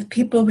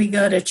people we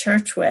go to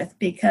church with?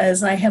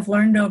 Because I have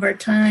learned over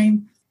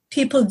time,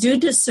 people do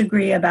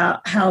disagree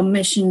about how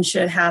mission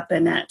should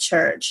happen at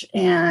church.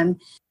 And,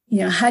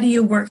 how do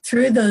you work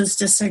through those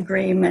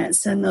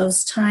disagreements and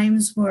those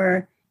times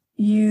where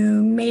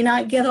you may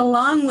not get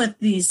along with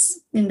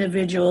these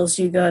individuals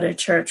you go to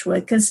church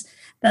with? Because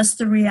that's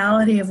the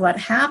reality of what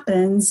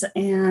happens.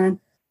 And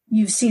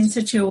you've seen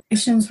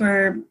situations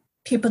where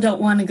people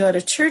don't want to go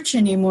to church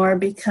anymore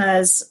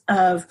because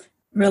of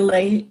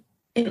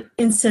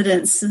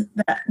incidents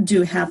that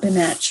do happen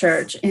at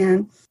church.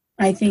 And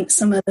I think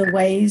some of the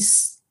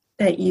ways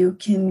that you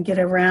can get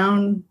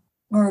around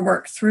or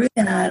work through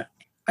that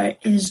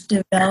is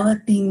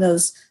developing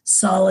those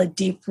solid,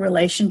 deep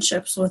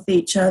relationships with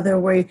each other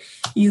where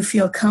you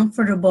feel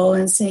comfortable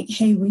and saying,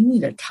 hey, we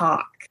need to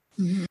talk.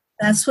 Mm-hmm.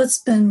 That's what's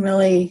been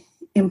really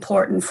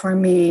important for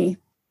me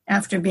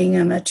after being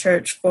in the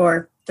church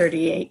for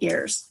 38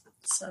 years.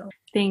 So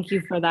thank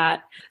you for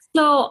that.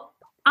 So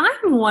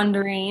I'm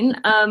wondering,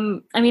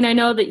 I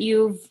know that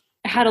you've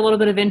had a little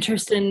bit of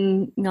interest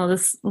in,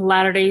 this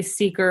Latter-day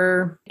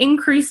Seeker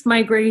increased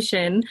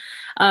migration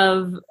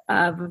of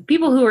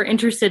people who are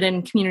interested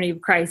in Community of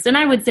Christ. And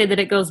I would say that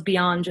it goes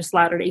beyond just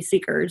Latter-day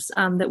Seekers,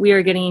 that we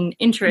are getting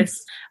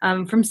interest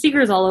from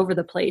seekers all over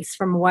the place,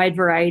 from a wide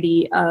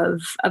variety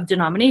of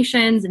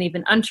denominations and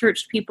even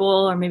unchurched people,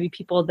 or maybe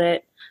people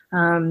that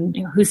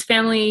whose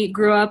family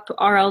grew up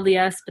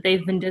RLDS, but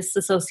they've been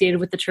disassociated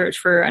with the church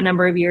for a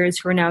number of years,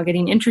 who are now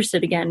getting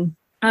interested again.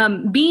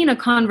 Being a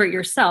convert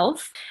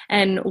yourself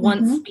and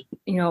once,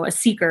 a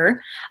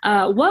seeker,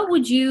 what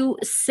would you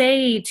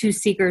say to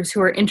seekers who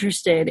are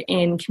interested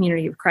in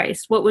Community of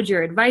Christ? What would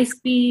your advice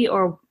be,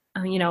 or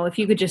if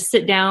you could just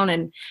sit down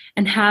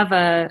and have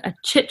a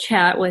chit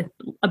chat with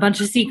a bunch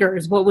of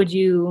seekers, what would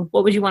you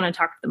want to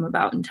talk to them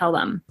about and tell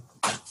them?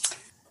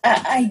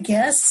 I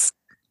guess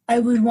I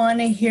would want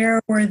to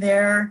hear where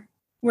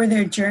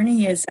their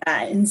journey is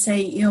at, and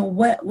say,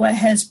 what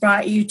has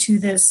brought you to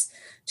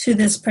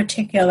this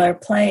particular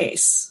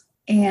place,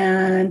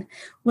 and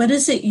what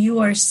is it you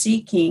are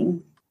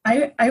seeking?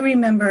 I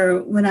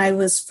remember when I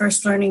was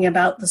first learning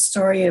about the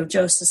story of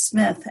Joseph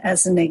Smith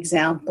as an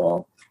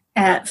example.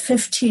 At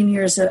 15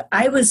 years old,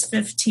 I was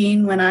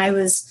 15 when I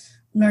was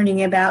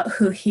learning about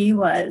who he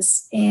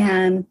was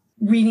and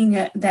reading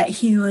that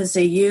he was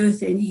a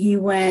youth, and he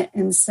went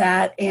and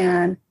sat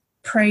and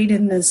prayed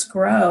in this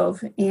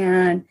grove.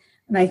 And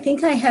I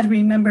think I had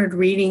remembered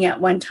reading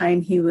at one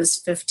time he was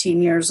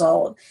 15 years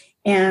old.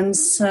 And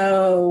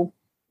so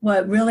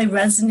what really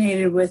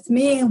resonated with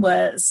me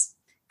was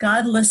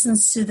God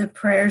listens to the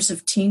prayers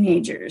of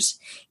teenagers.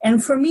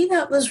 And for me,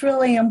 that was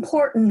really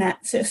important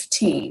at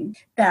 15,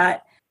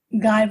 that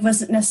God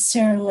wasn't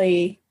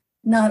necessarily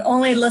not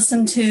only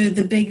listened to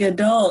the big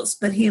adults,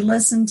 but he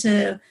listened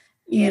to,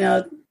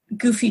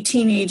 goofy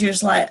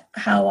teenagers like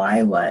how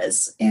I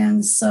was.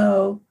 And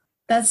so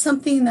that's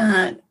something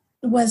that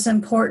was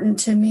important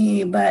to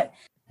me. But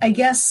I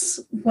guess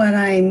what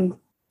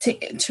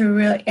to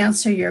really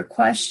answer your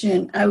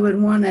question, I would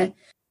want to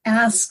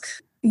ask,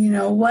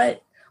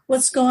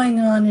 what's going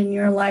on in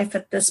your life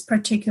at this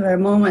particular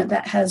moment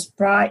that has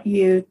brought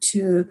you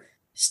to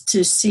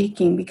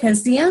seeking?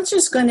 Because the answer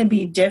is going to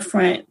be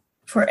different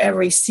for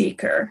every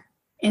seeker.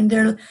 And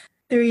they're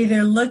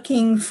either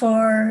looking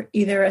for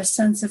either a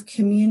sense of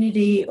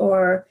community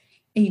or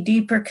a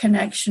deeper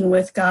connection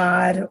with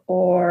God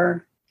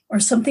or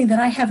something that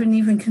I haven't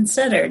even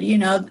considered,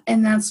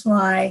 and that's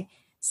why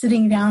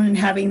sitting down and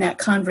having that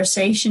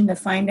conversation to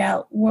find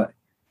out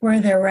where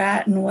they're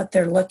at and what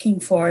they're looking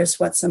for is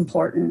what's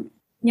important.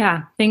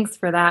 Yeah, thanks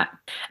for that.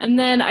 And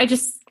then I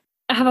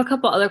have a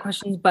couple other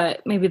questions,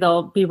 but maybe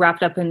they'll be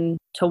wrapped up into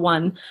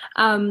one.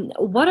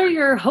 What are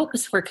your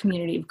hopes for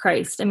Community of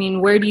Christ? I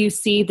mean, where do you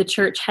see the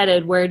church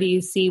headed? Where do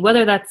you see,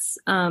 whether that's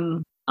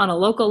on a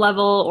local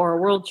level or a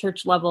world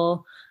church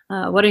level,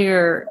 what are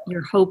your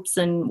hopes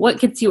and what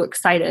gets you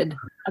excited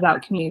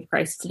about Community of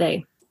Christ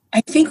today? I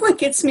think what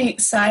gets me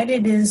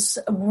excited is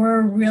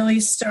we're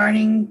really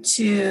starting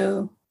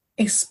to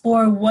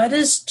explore what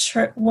is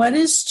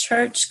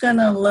church going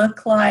to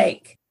look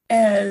like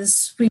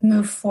as we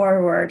move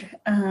forward.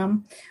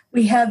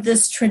 We have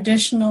this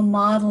traditional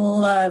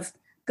model of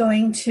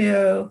going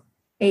to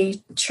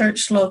a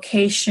church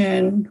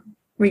location,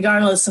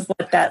 regardless of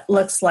what that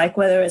looks like,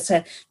 whether it's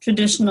a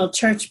traditional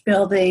church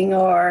building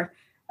or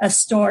a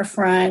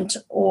storefront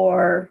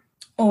or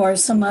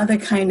some other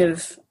kind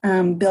of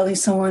building,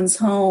 someone's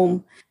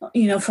home,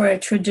 for a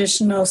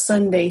traditional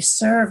Sunday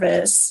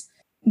service.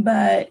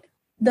 But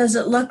does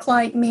it look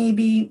like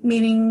maybe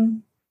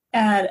meeting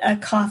at a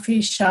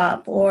coffee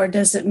shop, or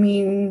does it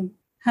mean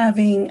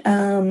having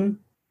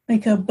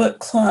like a book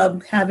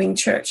club, having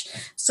church?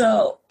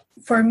 So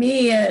for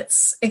me,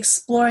 it's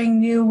exploring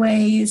new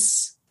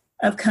ways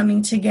of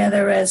coming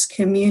together as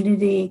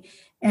community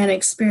and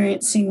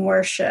experiencing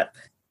worship.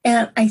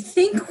 And I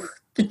think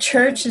the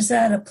church is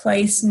at a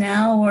place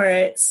now where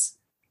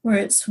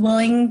it's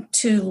willing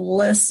to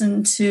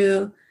listen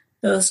to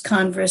those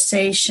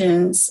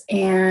conversations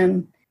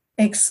and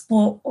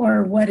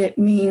explore what it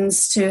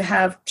means to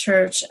have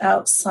church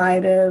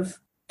outside of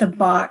the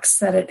box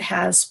that it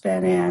has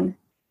been in.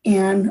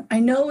 And I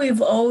know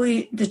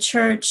the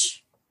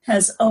church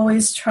has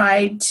always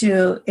tried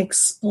to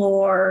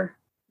explore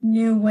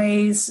new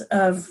ways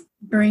of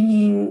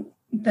bringing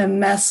the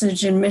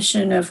message and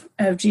mission of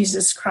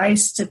Jesus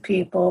Christ to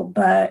people,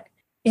 but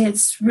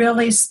it's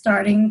really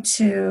starting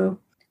to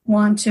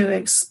want to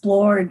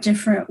explore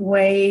different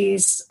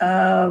ways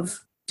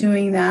of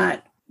doing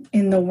that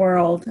in the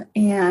world.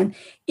 And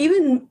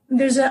even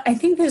I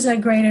think there's a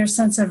greater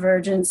sense of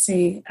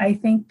urgency. I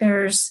think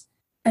there's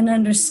an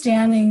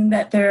understanding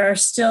that there are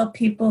still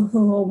people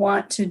who will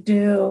want to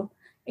do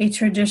a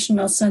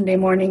traditional Sunday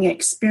morning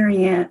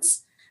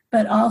experience,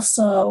 but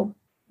also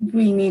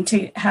we need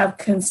to have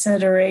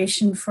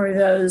consideration for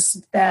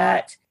those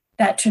that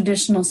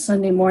traditional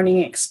Sunday morning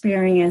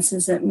experience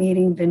isn't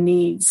meeting the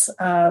needs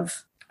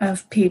of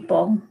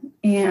people.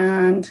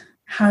 And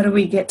how do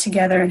we get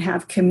together and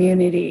have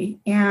community?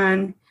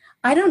 And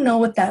I don't know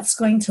what that's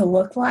going to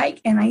look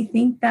like. And I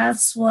think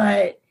that's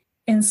what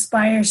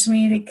inspires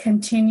me to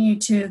continue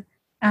to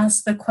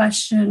ask the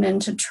question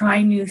and to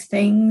try new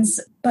things.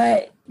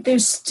 But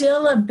there's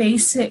still a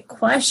basic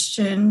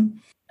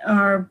question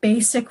or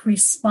basic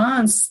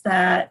response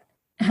that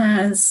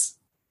has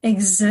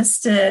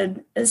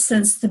existed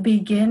since the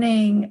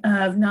beginning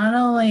of not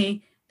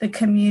only the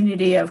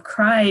Community of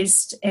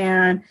Christ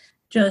and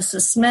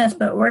Joseph Smith,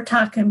 but we're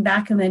talking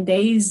back in the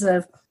days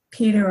of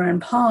Peter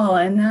and Paul,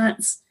 and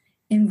that's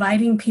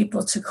inviting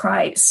people to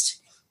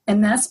Christ.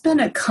 And that's been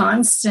a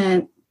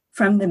constant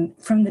from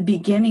the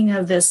beginning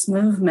of this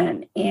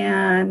movement.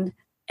 And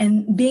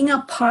being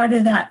a part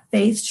of that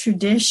faith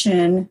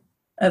tradition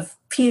of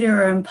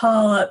Peter and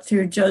Paul up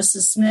through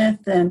Joseph Smith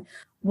and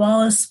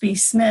Wallace B.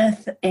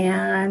 Smith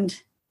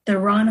and the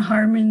Ron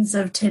Harmons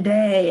of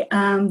today.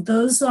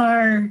 That's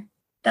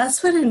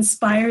what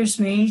inspires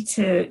me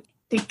to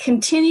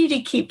continue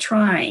to keep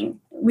trying.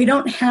 We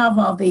don't have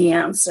all the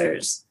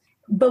answers,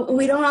 but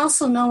we don't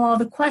also know all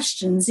the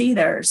questions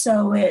either.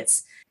 So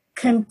it's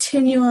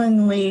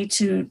continually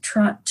to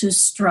try to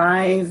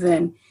strive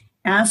and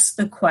ask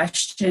the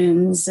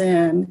questions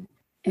and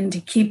to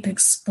keep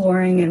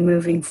exploring and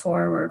moving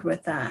forward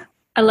with that.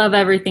 I love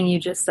everything you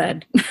just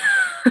said.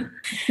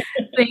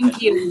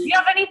 Thank you. Do you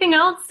have anything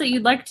else that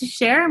you'd like to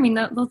share? I mean,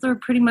 those are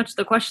pretty much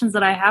the questions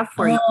that I have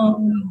for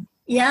you.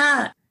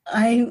 Yeah,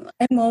 I'm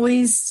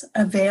always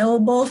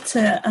available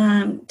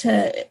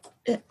to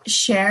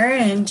share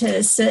and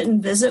to sit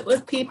and visit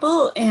with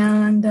people.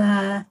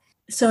 And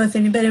so if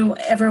anybody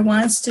ever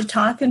wants to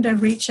talk and to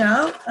reach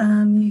out,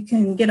 you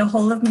can get a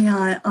hold of me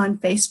on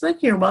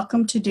Facebook. You're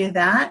welcome to do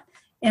that.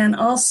 And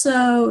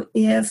also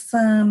if,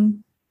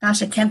 I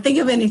can't think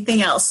of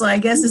anything else. So I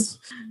guess it's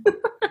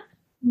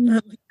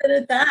leave it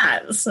at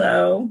that.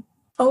 So,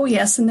 oh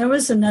yes. And there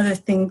was another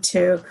thing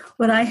too.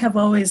 What I have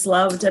always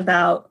loved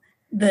about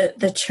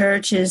the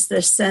church is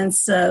the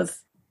sense of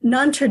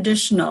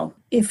non-traditional.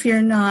 If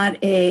you're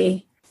not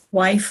a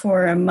wife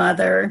or a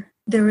mother,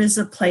 there is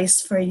a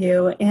place for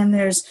you. And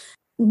there's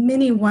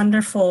many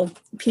wonderful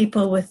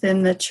people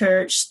within the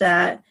church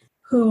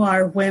who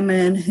are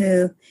women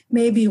who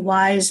may be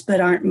wives but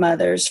aren't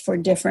mothers for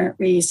different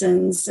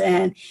reasons.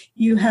 And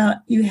you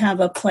have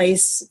a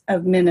place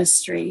of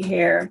ministry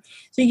here.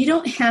 So you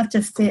don't have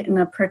to fit in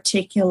a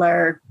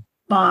particular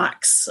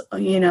box,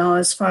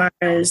 as far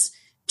as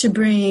to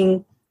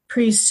bring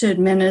priesthood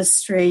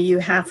ministry, you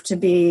have to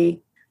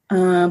be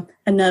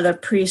another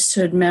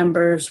priesthood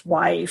member's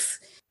wife.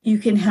 You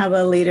can have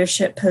a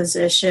leadership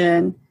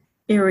position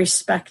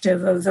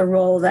irrespective of the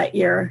role that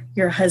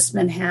your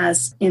husband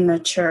has in the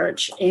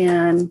church.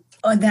 And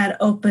that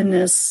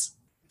openness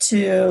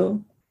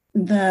to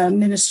the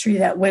ministry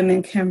that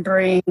women can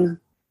bring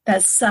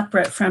that's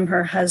separate from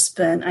her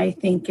husband, I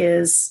think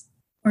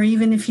or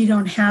even if you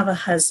don't have a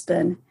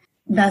husband,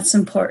 that's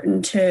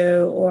important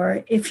too.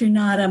 Or if you're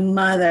not a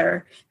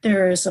mother,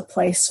 there is a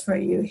place for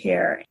you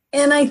here.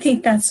 And I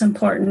think that's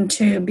important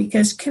too,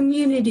 because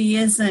community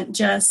isn't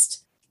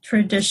just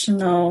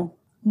traditional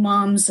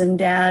moms and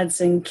dads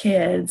and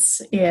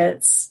kids.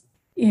 It's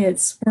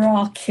we're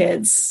all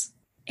kids,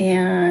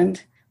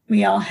 and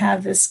we all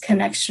have this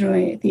connection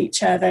with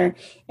each other,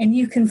 and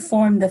you can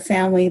form the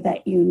family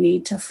that you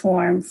need to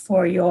form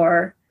for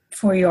your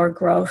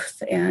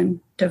growth and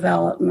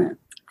development.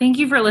 Thank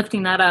you for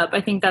lifting that up.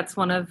 I think that's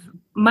one of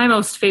my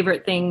most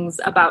favorite things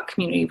about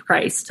Community of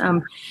Christ.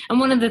 And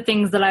one of the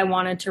things that I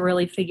wanted to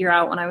really figure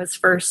out when I was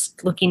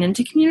first looking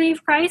into Community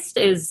of Christ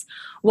is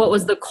what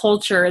was the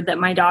culture that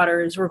my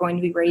daughters were going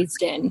to be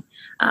raised in,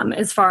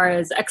 as far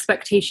as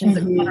expectations,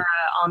 et cetera,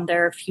 on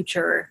their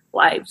future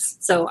lives.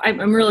 So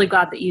I'm really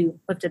glad that you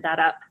lifted that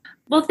up.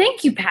 Well,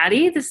 thank you,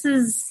 Patty. This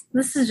has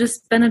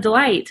just been a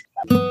delight.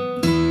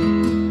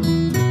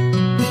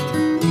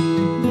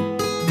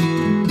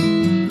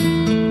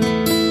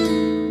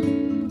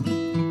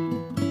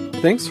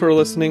 Thanks for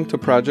listening to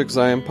Project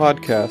Zion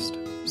Podcast.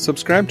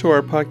 Subscribe to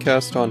our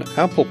podcast on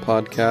Apple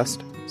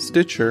Podcast,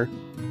 Stitcher,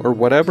 or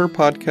whatever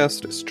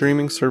podcast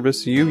streaming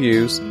service you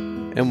use,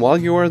 and while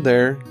you are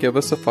there, give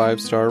us a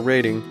 5-star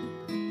rating.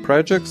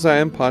 Project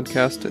Zion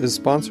Podcast is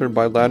sponsored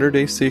by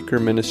Latter-day Seeker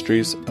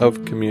Ministries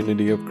of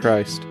Community of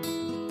Christ.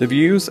 The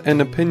views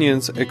and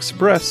opinions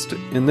expressed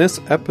in this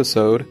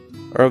episode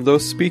are of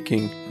those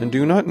speaking and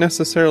do not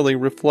necessarily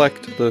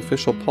reflect the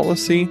official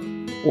policy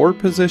or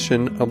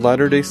position of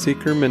Latter-day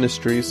Seeker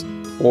Ministries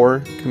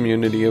or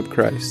Community of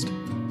Christ.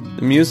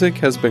 The music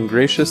has been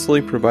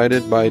graciously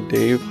provided by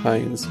Dave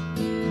Hines.